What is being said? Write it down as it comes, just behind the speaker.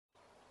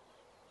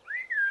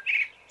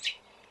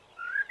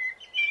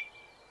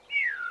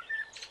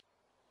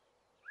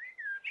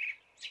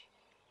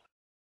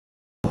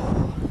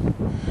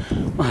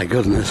My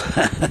goodness.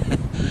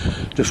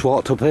 Just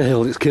walked up a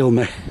hill, it's killed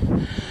me.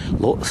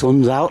 Look, the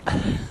sun's out.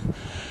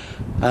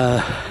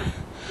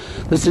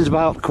 This is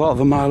about a quarter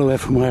of a mile away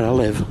from where I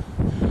live.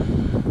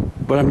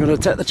 But I'm going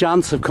to take the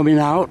chance of coming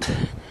out.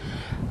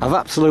 I've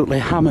absolutely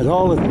hammered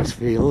all of these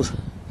fields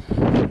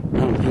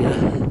down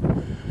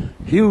here.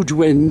 Huge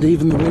wind,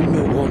 even the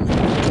windmill one.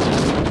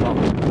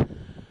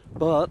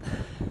 But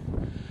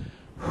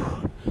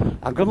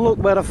I'm going to look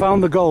where I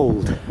found the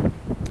gold.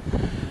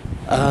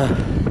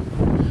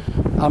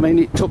 I mean,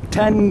 it took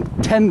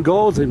 10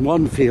 goes in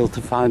one field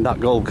to find that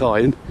gold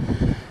coin.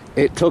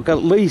 It took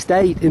at least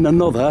 8 in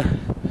another,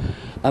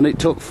 and it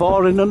took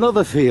 4 in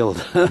another field.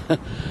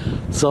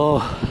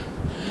 So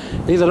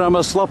either I'm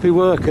a sloppy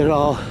worker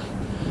or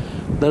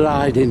they're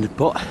hiding,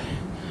 but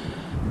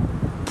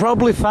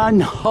probably find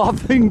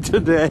nothing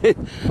today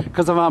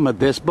because I've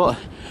hammered this, but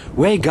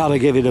we gotta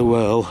give it a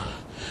whirl.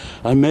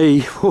 And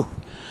me, whew,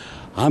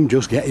 I'm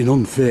just getting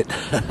unfit.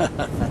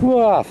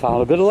 Well, I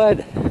found a bit of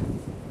lead.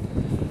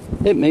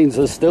 It means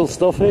there's still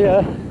stuff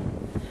here.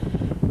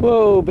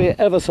 Whoa, be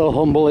ever so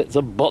humble, it's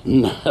a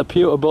button, a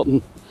pewter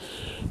button.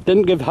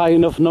 Didn't give high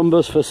enough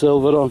numbers for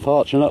silver,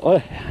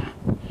 unfortunately.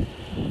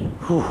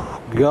 Whew,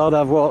 God,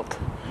 I've walked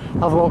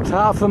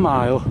half a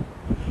mile.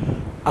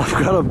 I've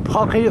got a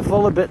pocket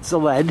full of bits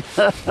of lead.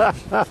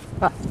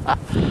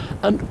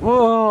 And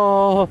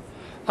whoa,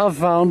 I've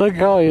found a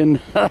coin.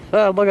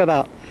 Look at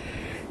that.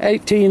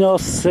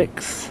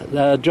 1806,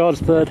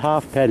 George III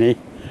halfpenny.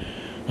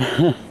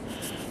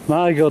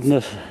 My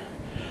goodness,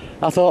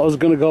 I thought I was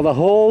going to go the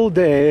whole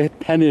day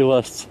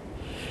penniless.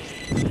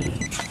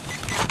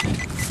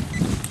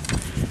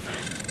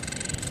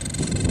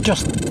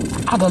 Just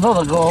had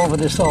another go over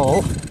this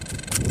hole,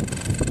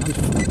 and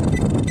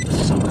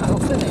there's some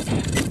health in it.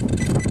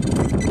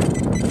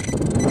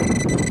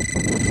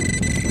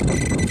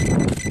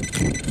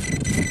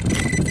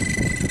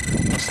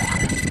 What's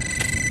that?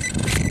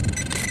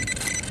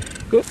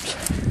 Oops,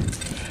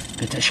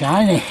 bit of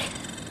shiny.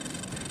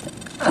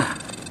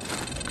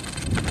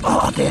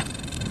 Oh dear.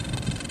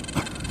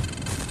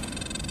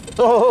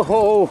 Oh,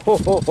 ho, ho,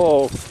 ho,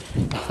 ho.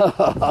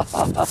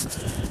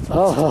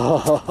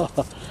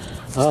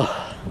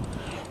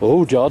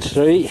 Oh, George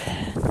Street.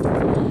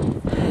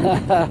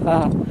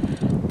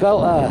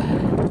 Belter.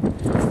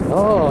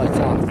 Oh, it's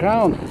half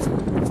crown.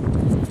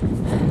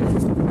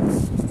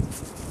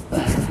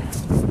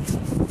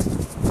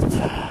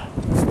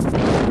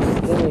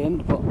 Still in,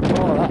 but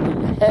oh,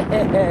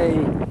 that,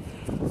 hey.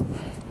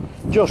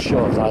 Just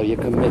shows how you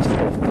can miss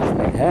stuff,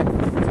 doesn't it, eh?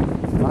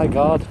 My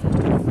God.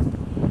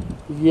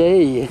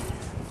 Yay.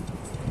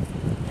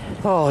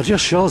 Oh, it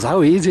just shows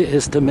how easy it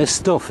is to miss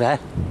stuff, eh?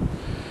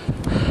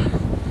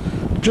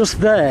 Just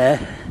there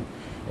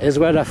is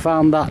where I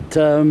found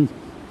that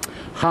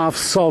half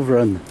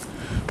sovereign.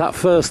 That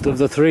first of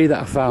the 3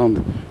 that I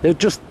found. They're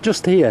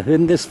just here,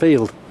 in this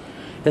field,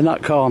 in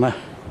that corner.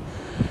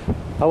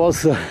 I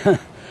was, of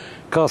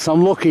course,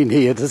 I'm looking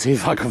here to see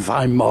if I can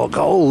find more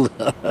gold.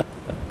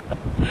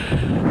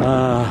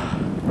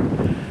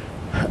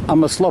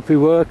 I'm a sloppy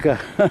worker.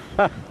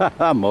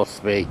 I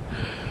must be.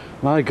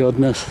 My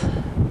goodness.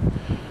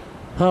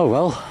 Oh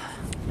well.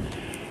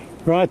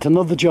 Right,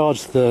 another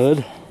George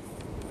III.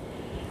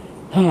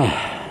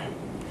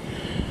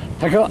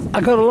 I got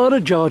a lot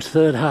of George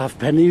III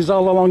halfpennies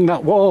all along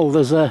that wall.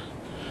 There's a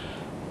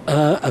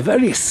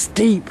very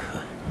steep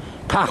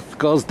path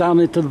goes down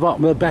into the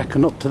bottom of the beck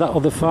and up to that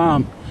other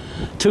farm.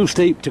 Too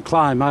steep to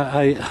climb.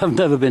 I've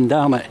never been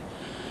down it.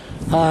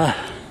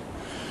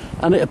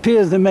 And it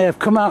appears they may have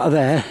come out of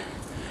there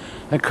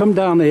and come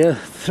down here,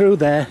 through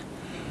there,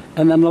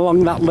 and then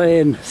along that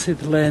lane, see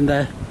the lane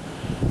there,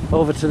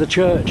 over to the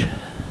church.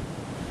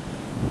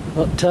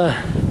 But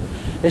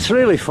it's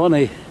really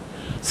funny.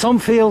 Some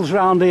fields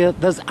round here,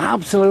 there's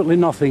absolutely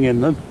nothing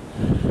in them.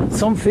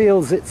 Some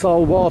fields, it's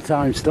all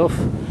wartime stuff.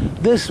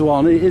 This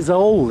one is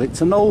old,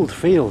 it's an old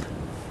field.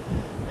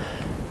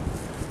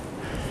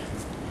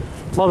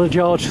 A lot of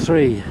George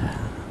III.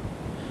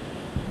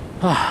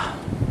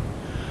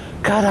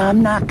 God,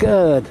 I'm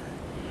knackered.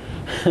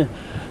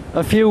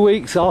 A few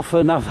weeks off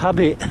and I've had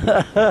it.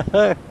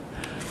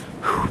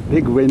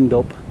 Big wind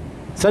up.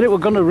 Said it were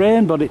going to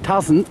rain, but it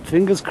hasn't.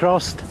 Fingers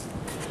crossed.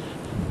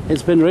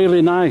 It's been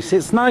really nice.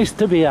 It's nice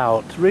to be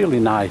out. Really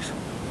nice.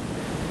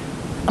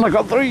 And I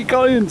got 3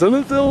 coins and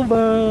a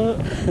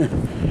silver.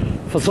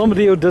 For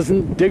somebody who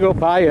doesn't dig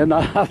up iron,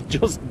 I've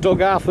just dug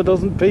half a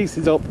dozen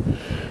pieces up.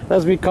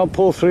 There's me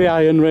compulsory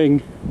iron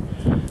ring.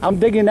 I'm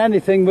digging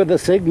anything with a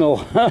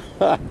signal.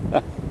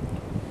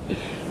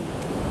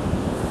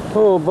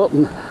 Oh,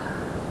 button.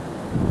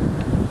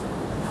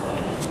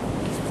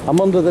 I'm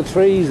under the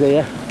trees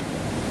here.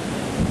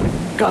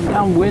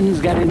 Goddamn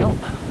wind's getting up.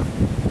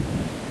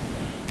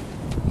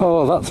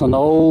 Oh, that's an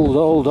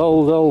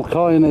old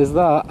coin, is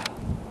that?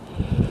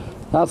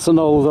 That's an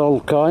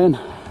old coin.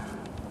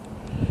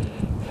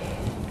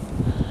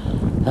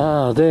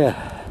 Oh dear.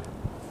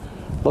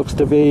 Looks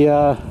to be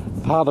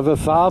part of a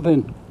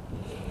farthing.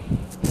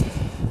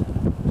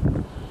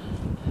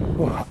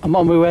 I'm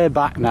on my way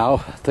back now.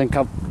 I think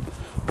I've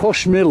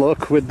push me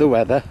luck with the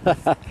weather.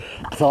 I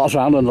thought I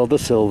found another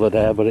silver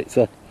there, but it's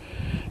a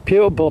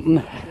pure button.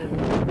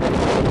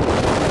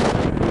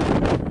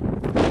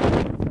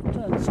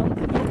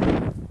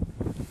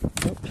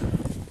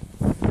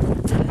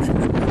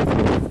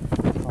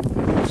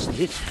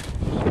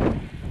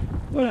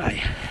 Where are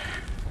you?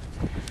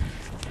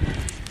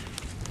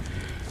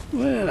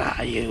 Where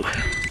are you?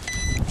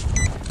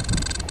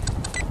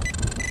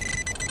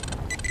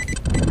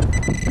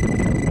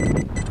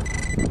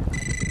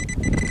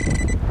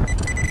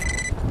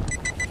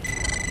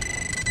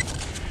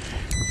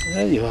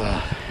 There you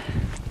are.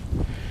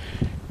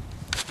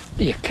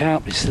 You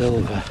can't be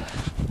silver.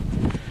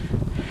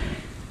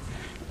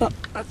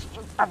 Let's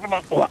have a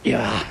look what you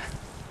are.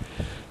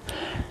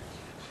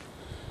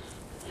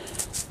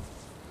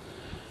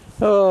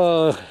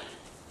 Oh,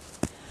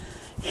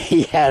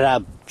 yeah,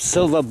 a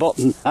silver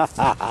button.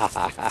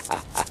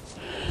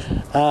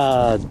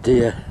 Ah,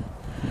 dear.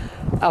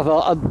 I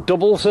thought I'd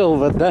double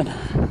silvered then.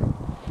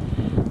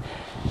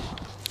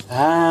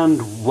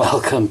 And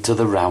welcome to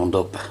the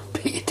roundup.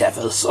 Be it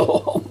ever so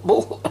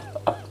humble.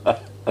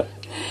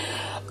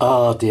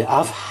 Oh dear,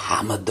 I've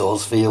hammered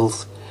those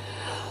fields.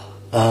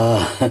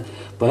 But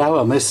how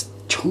I miss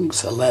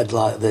chunks of lead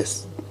like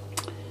this,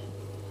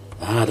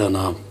 I don't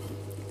know.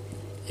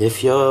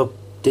 If your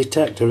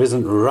detector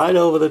isn't right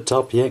over the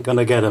top, you ain't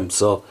gonna get them.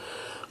 So,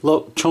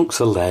 look, chunks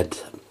of lead,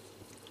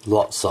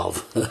 lots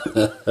of.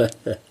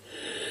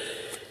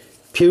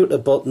 Pewter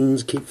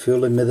buttons keep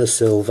fooling me the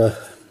silver.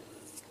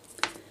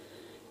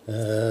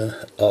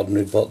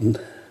 Ordinary button,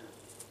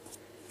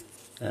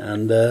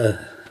 and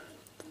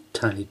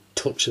tiny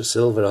touch of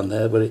silver on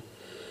there, but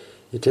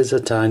it is a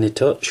tiny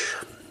touch.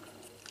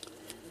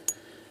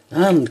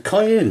 And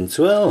coins,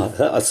 well,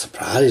 that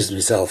surprised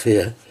myself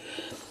here.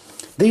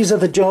 These are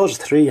the George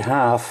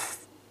 3.5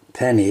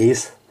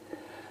 pennies.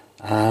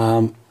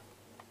 I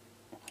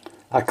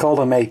call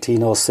them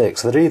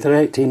 1806. They're either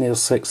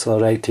 1806 or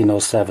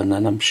 1807,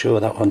 and I'm sure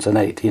that one's an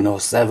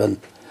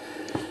 1807.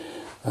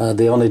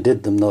 They only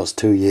did them those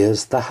 2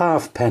 years. The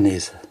half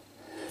pennies.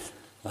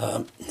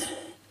 A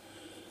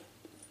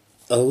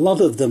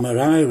lot of them are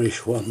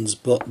Irish ones,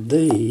 but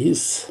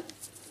these...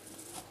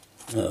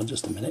 Oh,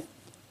 just a minute.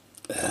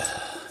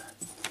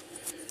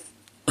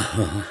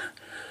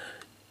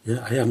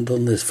 Yeah, I haven't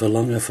done this for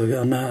long. I've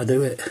forgotten how to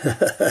do it.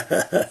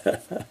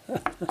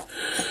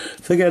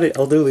 Forget it,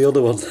 I'll do the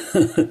other one.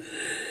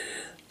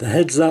 The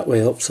head's that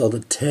way up, so the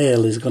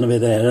tail is going to be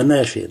there. And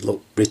there she'd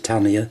look,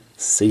 Britannia,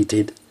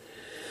 seated.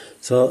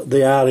 So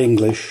they are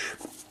English.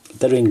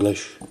 They're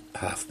English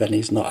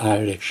halfpennies, not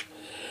Irish.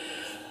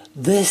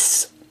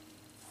 This,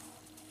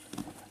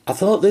 I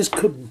thought this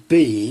could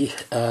be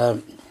a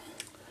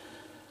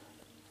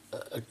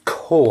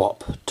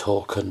co-op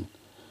token,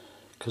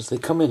 because they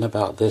come in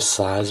about this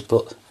size,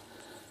 but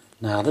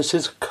now this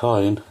is a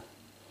coin,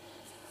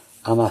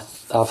 and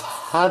I've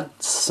had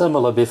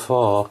similar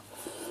before,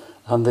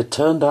 and they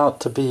turned out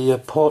to be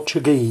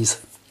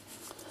Portuguese.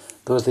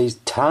 There was these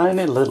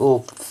tiny little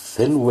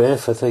thin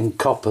wafer thing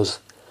coppers,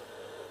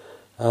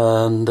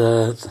 and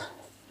around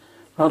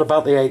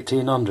about the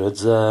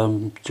 1800s,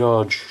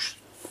 George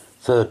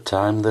third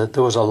time,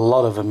 there was a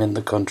lot of them in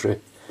the country.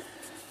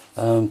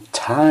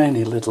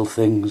 Tiny little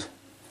things.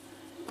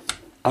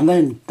 And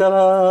then,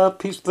 ta-da,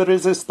 piece de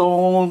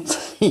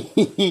resistance.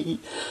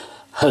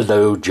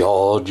 Hello,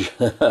 George.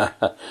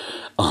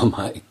 Oh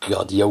my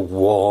God, you're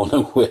worn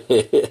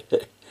away.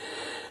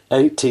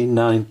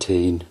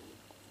 1819.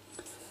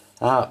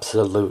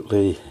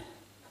 Absolutely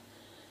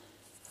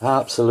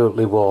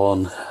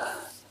worn.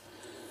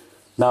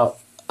 Now,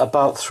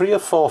 about 3 or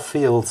 4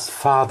 fields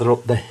farther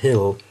up the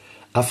hill,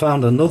 I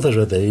found another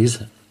of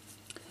these.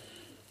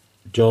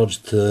 George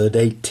III,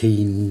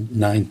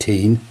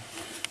 1819.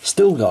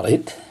 Still got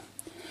it,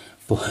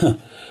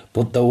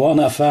 but the one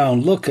I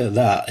found, look at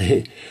that,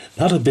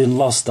 that had been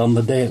lost on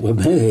the day it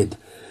was made.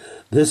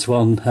 This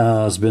one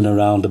has been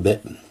around a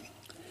bit, in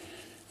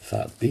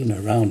fact been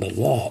around a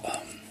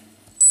lot.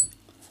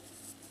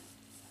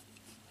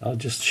 I'll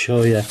just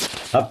show you.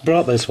 I've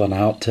brought this one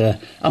out.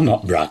 I'm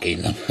not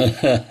bragging.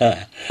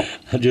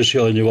 I'm just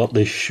showing you what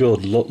this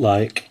should look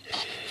like.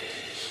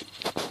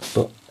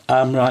 But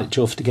I'm right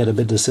chuffed to get a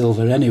bit of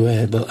silver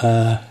anyway, but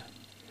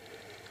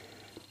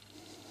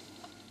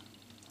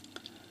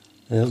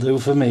they'll do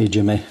for me,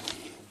 Jimmy.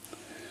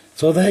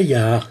 So there you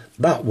are.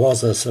 That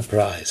was a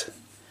surprise.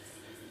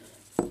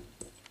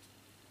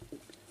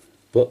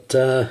 But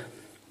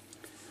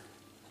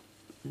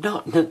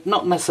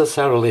not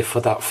necessarily for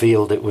that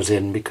field it was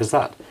in, because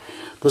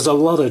there's a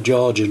lot of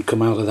Georgian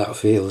come out of that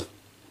field.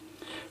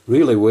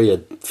 Really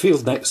weird.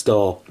 Field next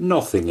door,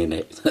 nothing in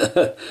it.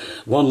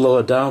 One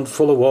lower down,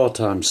 full of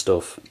wartime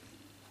stuff.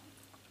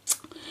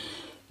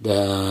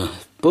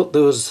 But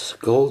there was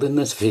gold in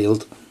this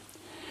field.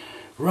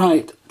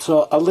 Right,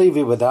 so I'll leave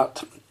you with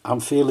that. I'm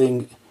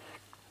feeling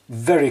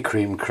very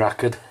cream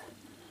crackered.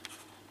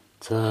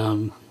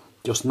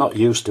 Just not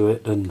used to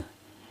it, and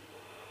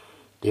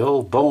the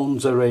old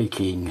bones are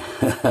aching.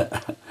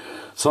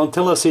 So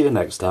until I see you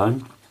next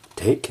time,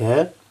 take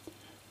care,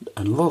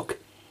 and look,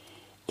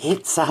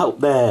 It's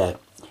out there.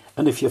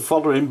 And if you're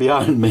following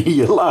behind me,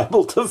 you're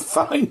liable to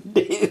find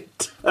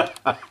it.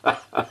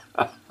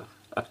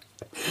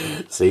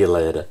 See you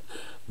later.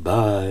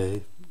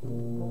 Bye.